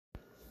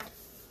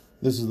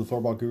This is the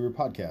Floorball Guru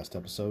Podcast,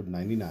 episode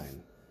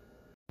 99.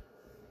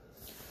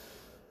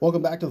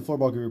 Welcome back to the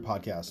Floorball Guru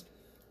Podcast.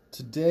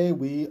 Today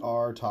we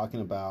are talking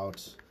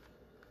about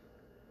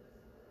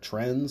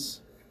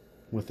trends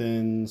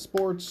within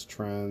sports,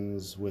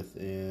 trends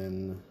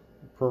within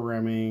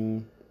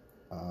programming,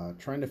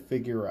 trying to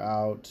figure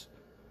out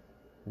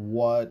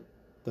what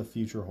the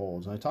future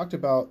holds. And I talked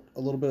about a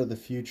little bit of the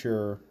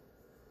future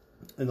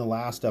in the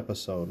last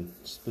episode,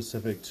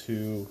 specific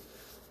to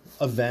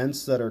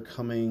events that are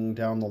coming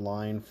down the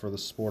line for the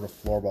sport of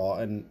floorball.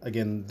 And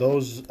again,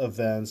 those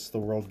events, the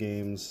World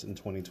Games in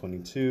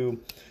 2022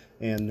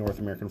 and North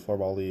American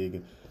Floorball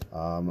League,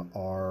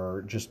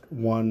 are just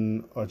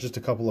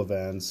a couple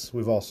events.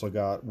 We've also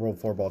got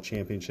World Floorball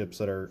Championships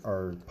that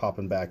are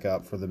popping back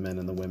up for the men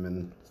and the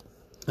women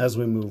as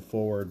we move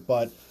forward.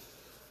 But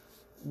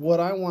what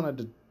I wanted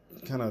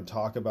to kind of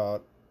talk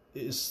about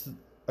is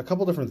a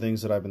couple different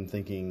things that I've been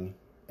thinking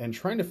and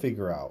trying to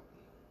figure out.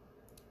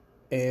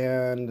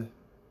 And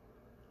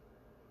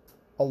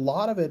a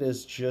lot of it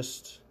is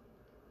just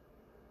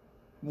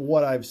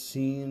what I've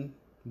seen,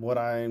 what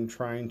I'm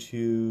trying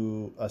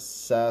to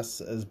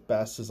assess as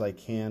best as I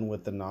can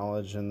with the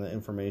knowledge and the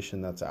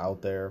information that's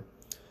out there.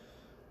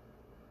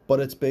 But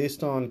it's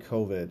based on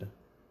COVID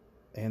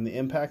and the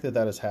impact that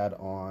has had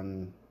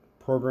on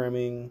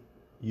programming,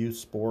 youth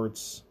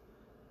sports,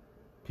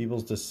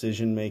 people's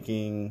decision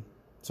making,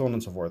 so on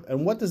and so forth.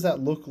 And what does that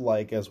look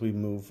like as we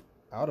move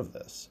out of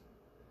this?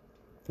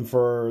 And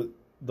for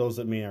those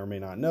that may or may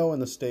not know, in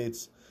the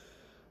States,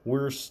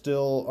 we're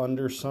still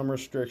under some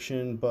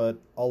restriction, but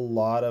a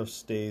lot of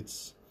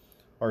states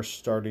are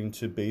starting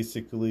to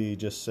basically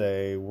just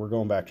say, we're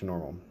going back to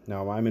normal.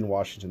 Now, I'm in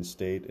Washington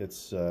State.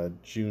 It's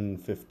June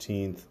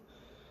 15th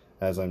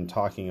as I'm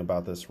talking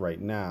about this right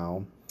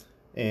now.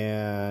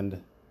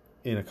 And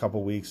in a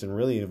couple weeks, and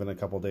really even a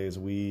couple days,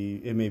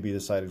 it may be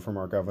decided from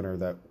our governor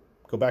that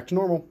go back to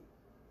normal.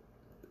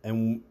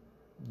 And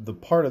the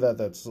part of that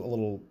that's a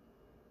little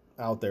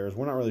out there is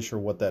we're not really sure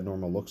what that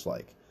normal looks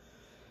like.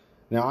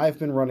 Now, I've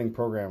been running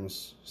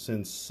programs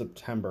since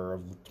September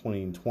of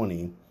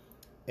 2020,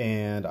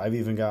 and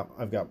I've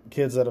got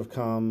kids that have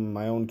come.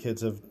 My own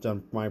kids have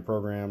done my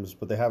programs,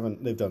 but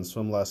they've done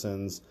swim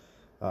lessons.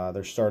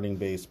 They're starting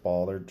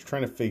baseball. They're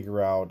trying to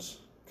figure out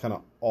kind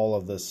of all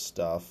of this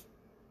stuff,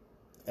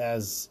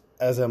 as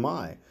am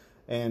I.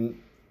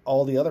 And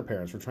all the other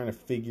parents, we're trying to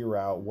figure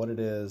out what it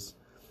is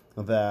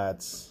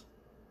that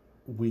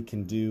we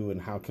can do and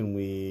how can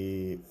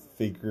we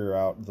figure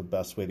out the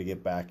best way to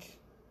get back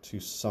to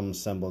some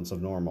semblance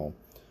of normal.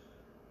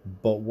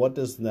 But what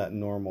does that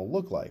normal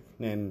look like?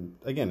 And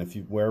again,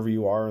 wherever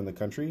you are in the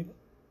country,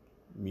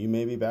 you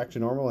may be back to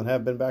normal and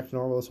have been back to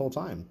normal this whole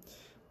time,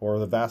 or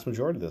the vast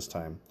majority of this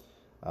time.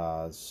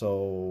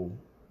 So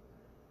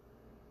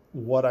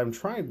what I'm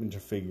trying to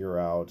figure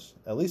out,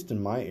 at least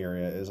in my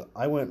area, is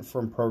I went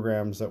from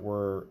programs that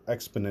were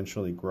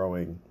exponentially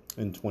growing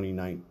in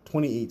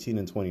 2018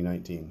 and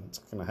 2019. It's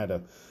kind of had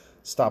to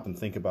stop and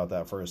think about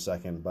that for a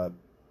second. But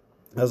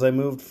as I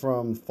moved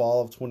from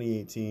fall of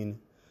 2018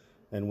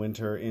 and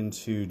winter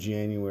into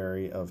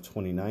January of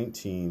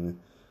 2019,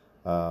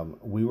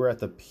 we were at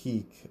the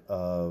peak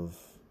of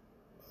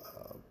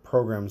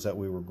programs that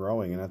we were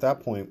growing. And at that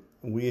point,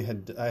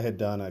 I had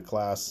done a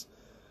class.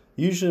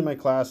 Usually my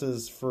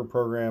classes for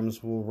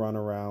programs will run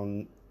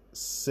around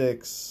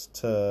 6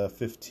 to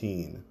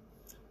 15.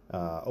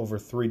 Over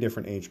 3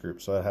 different age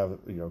groups. So I have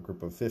a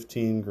group of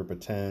 15, group of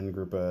 10,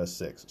 group of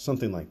 6,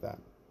 something like that.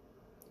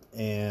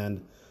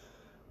 And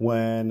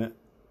when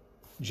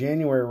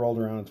January rolled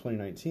around in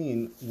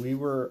 2019, we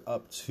were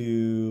up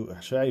to,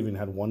 actually I even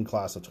had one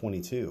class of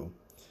 22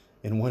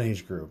 in one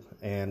age group.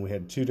 And we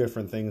had 2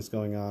 different things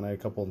going on. I had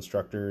a couple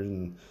instructors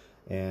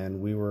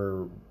and we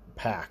were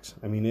packed.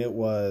 I mean, it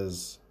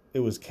was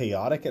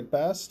chaotic at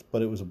best,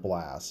 but it was a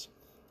blast.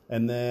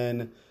 And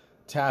then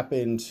tap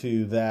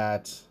into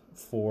that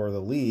for the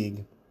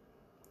league,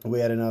 we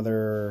had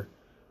another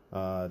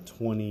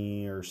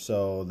 20 or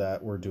so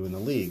that were doing the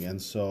league.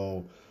 And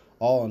so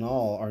all in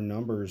all, our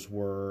numbers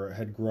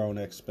had grown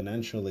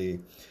exponentially,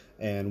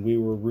 and we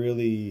were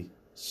really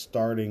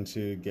starting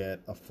to get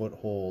a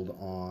foothold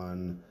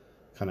on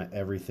kind of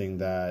everything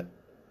that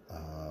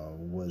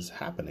was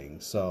happening.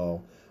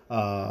 So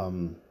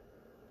then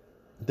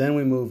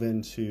we move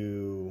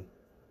into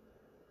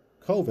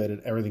COVID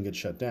and everything gets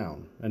shut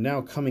down. And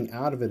now coming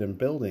out of it and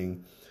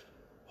building,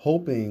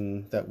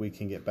 hoping that we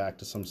can get back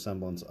to some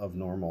semblance of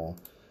normal.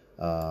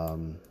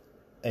 And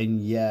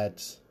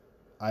yet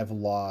I've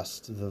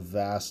lost the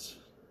vast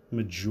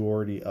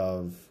majority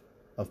of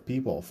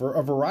people for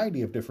a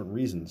variety of different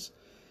reasons.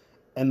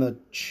 And the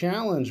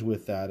challenge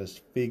with that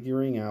is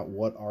figuring out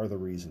what are the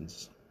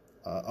reasons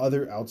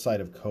other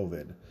outside of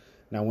COVID.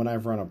 Now, when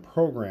I've run a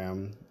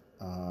program,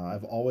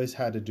 I've always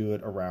had to do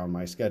it around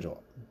my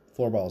schedule.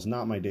 Floorball is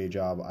not my day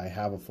job. I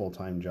have a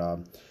full-time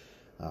job.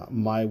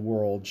 My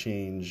world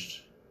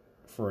changed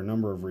for a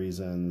number of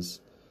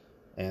reasons,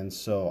 and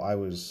so I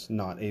was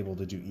not able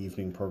to do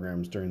evening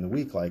programs during the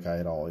week like I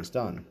had always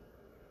done.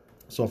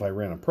 So if I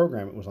ran a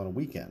program, it was on a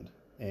weekend,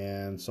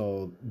 And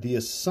so the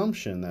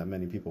assumption that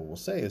many people will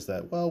say is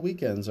that, well,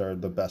 weekends are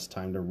the best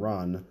time to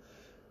run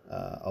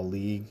a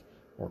league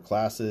or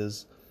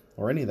classes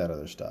or any of that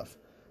other stuff.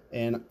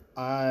 And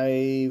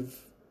I've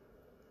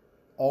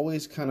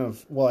always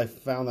I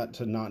found that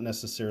to not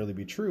necessarily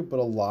be true, but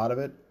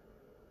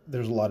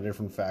there's a lot of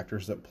different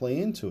factors that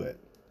play into it.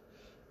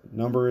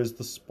 Number is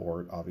the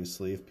sport,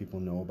 obviously. If people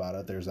know about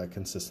it, there's that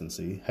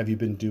consistency. Have you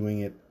been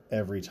doing it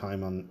every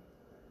time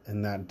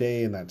in that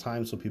day and that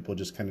time, so people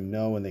just kind of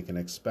know and they can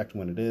expect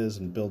when it is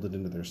and build it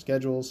into their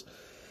schedules?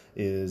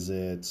 Is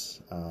it,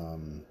 are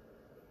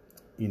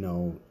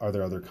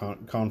there other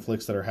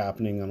conflicts that are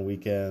happening on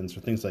weekends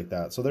or things like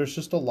that? So there's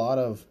just a lot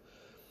of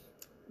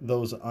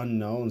those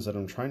unknowns that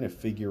I'm trying to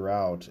figure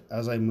out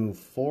as I move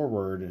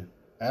forward.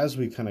 As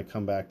we kind of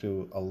come back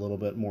to a little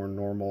bit more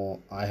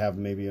normal, I have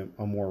maybe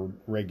a more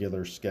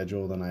regular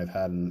schedule than I've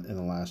had in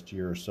the last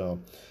year or so.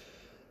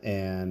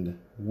 And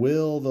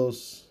will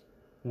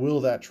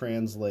that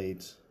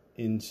translate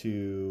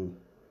into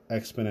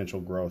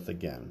exponential growth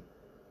again?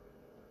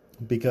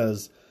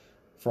 Because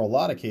for a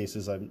lot of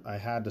cases, I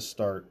had to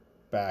start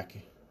back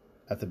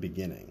at the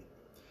beginning.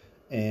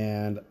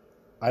 And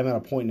I'm at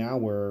a point now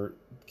where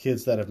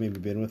kids that have maybe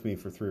been with me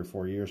for 3 or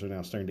 4 years are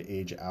now starting to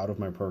age out of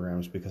my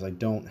programs because I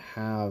don't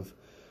have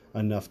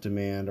enough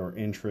demand or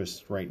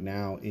interest right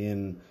now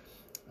in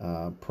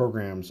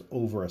programs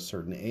over a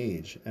certain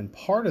age. And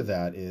part of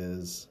that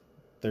is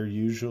they're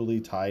usually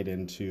tied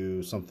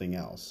into something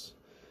else,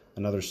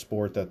 another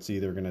sport that's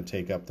either going to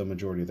take up the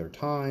majority of their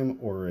time,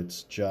 or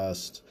it's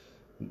just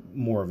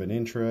more of an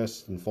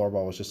interest. And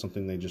floorball was just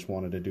something they just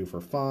wanted to do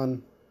for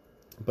fun.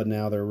 But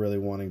now they're really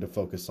wanting to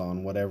focus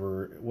on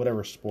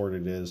whatever sport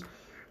it is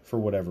for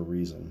whatever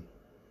reason.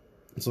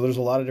 And so there's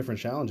a lot of different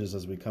challenges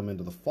as we come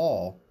into the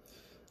fall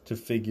to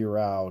figure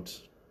out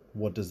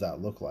what does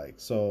that look like.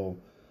 So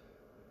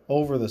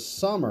over the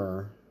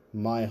summer,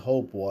 my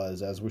hope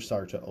was as we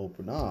start to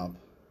open up,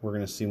 we're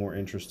going to see more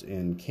interest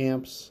in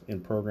camps,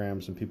 in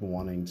programs, and people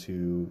wanting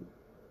to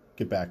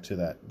get back to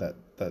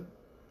that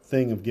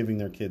thing of giving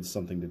their kids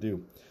something to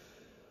do.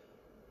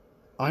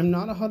 I'm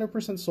not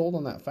 100% sold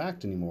on that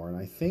fact anymore, and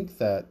I think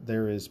that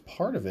there is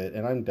part of it,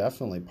 and I'm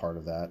definitely part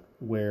of that,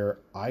 where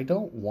I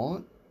don't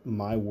want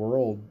my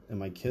world and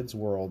my kids'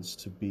 worlds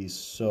to be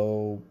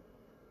so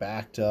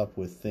backed up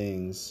with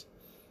things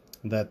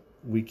that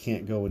we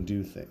can't go and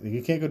do things.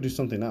 You can't go do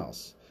something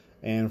else.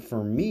 And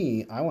for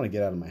me, I want to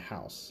get out of my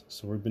house.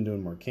 So we've been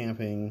doing more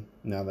camping.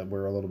 Now that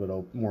we're a little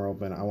bit more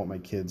open, I want my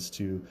kids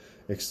to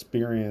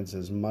experience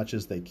as much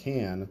as they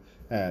can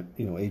at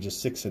ages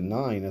 6 and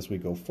 9 as we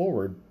go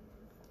forward.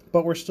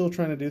 But we're still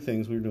trying to do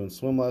things. We're doing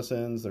swim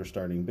lessons. They're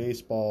starting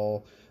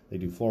baseball. They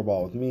do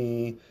floorball with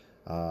me.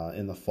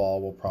 In the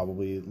fall, we'll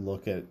probably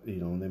look at, they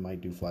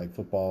might do flag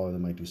football, or they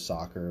might do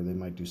soccer, or they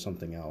might do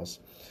something else.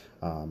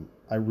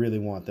 I really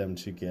want them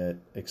to get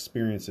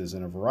experiences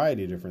in a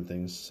variety of different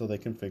things so they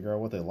can figure out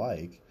what they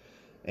like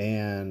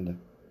and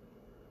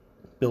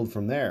build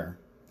from there.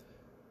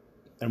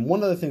 And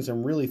one of the things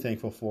I'm really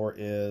thankful for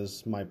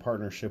is my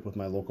partnership with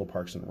my local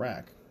Parks and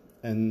Rec.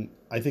 And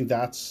I think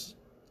that's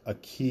a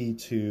key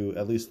to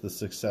at least the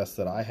success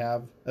that I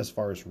have as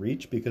far as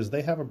reach, because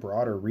they have a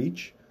broader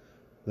reach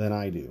than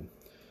I do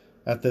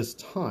at this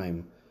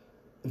time.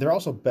 They're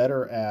also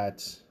better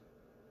at,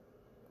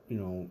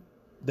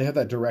 they have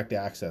that direct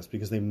access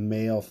because they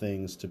mail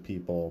things to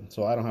people,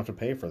 so I don't have to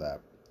pay for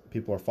that.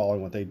 People are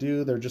following what they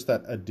do. They're just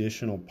that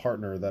additional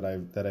partner that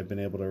I've been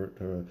able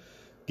to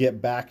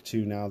get back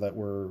to now that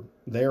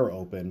they're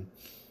open.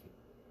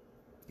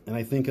 And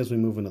I think as we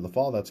move into the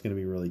fall, that's going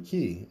to be really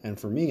key. And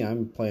for me,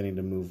 I'm planning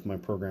to move my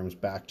programs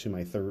back to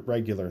my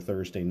regular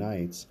Thursday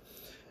nights.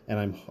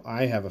 And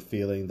I have a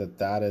feeling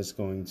that is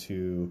going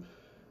to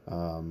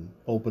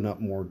open up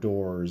more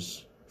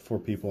doors for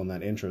people in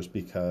that interest,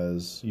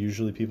 because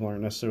usually people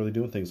aren't necessarily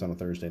doing things on a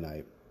Thursday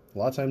night. A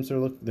lot of times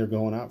they're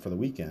going out for the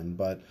weekend,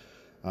 but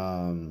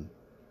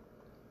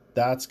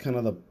that's kind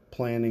of the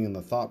planning and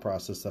the thought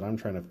process that I'm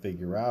trying to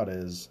figure out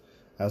is,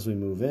 as we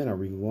move in, are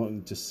we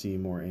going to see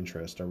more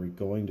interest? Are we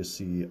going to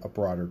see a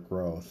broader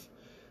growth?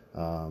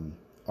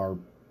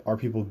 Are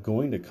people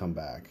going to come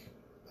back?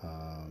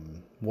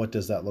 What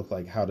does that look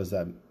like? How does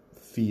that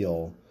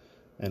feel?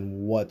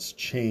 And what's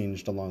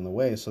changed along the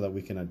way so that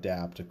we can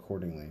adapt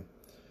accordingly?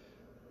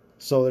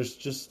 So there's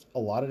just a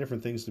lot of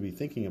different things to be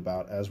thinking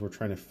about as we're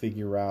trying to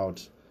figure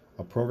out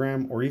a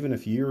program, or even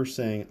if you're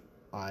saying,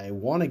 I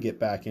want to get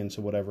back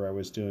into whatever I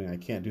was doing, I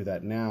can't do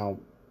that now,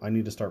 I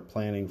need to start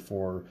planning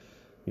for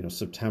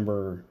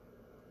September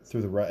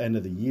through the end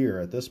of the year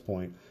at this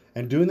point,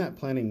 and doing that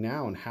planning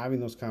now and having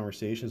those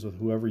conversations with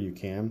whoever you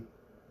can.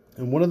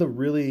 And one of the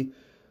really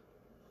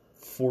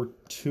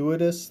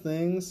fortuitous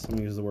things, I'm going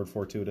to use the word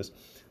fortuitous,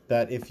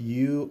 that if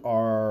you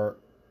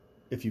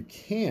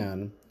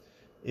can,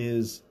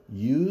 is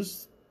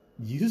use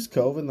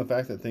COVID and the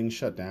fact that things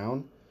shut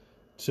down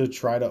to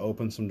try to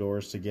open some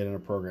doors to get in a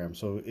program.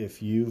 So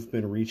if you've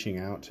been reaching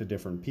out to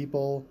different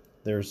people,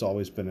 there's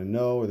always been a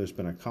no, or there's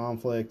been a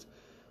conflict.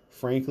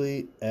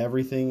 Frankly,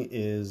 everything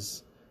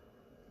is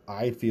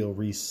I feel,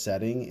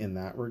 resetting in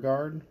that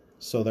regard.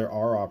 So there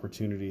are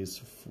opportunities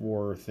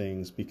for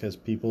things because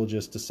people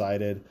just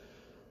decided,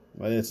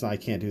 well, I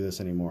can't do this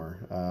anymore.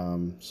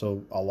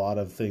 So a lot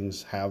of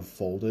things have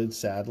folded,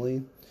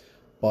 sadly,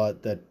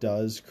 but that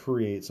does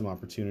create some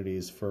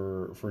opportunities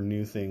for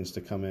new things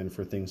to come in,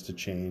 for things to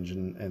change.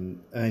 And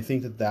I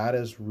think that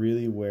is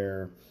really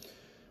where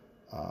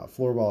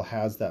floorball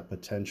has that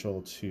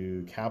potential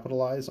to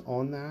capitalize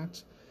on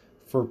that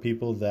for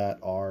people that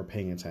are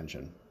paying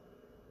attention.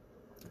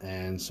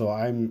 And so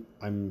I'm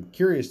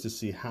curious to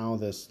see how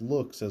this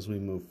looks as we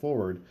move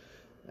forward,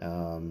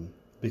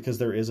 because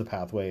there is a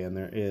pathway and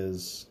there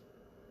is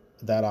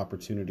that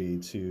opportunity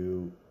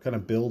to kind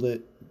of build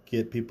it,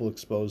 get people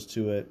exposed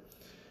to it,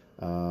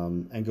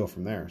 and go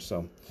from there.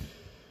 So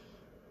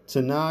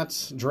to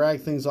not drag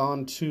things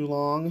on too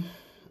long,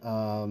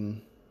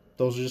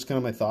 those are just kind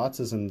of my thoughts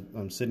as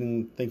I'm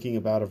sitting thinking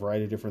about a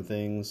variety of different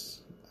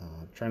things,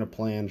 trying to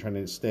plan, trying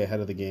to stay ahead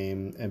of the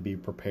game and be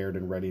prepared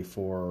and ready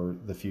for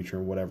the future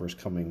and whatever's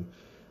coming,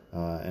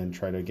 and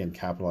try to, again,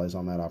 capitalize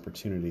on that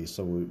opportunity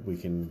so we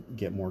can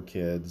get more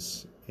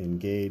kids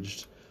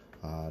engaged,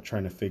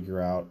 trying to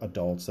figure out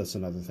adults. That's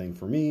another thing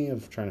for me,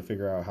 of trying to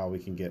figure out how we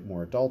can get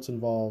more adults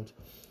involved,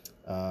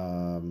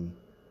 and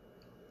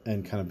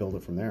kind of build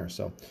it from there.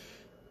 So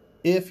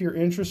if you're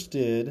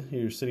interested,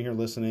 you're sitting here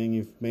listening,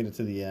 you've made it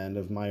to the end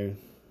of my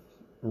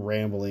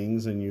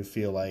ramblings and you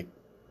feel like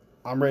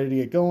I'm ready to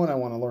get going, I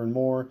want to learn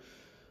more,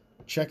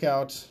 check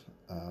out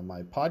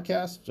my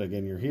podcast.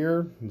 Again, you're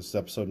here. This is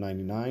episode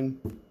 99.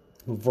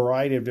 A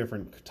variety of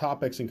different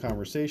topics and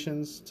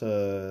conversations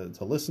to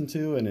listen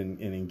to and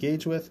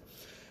engage with.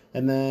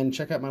 And then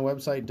check out my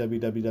website,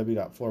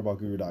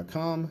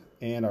 www.floorballguru.com,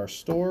 and our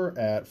store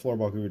at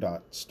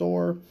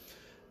floorballguru.store.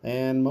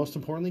 And most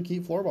importantly,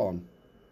 keep floorballing.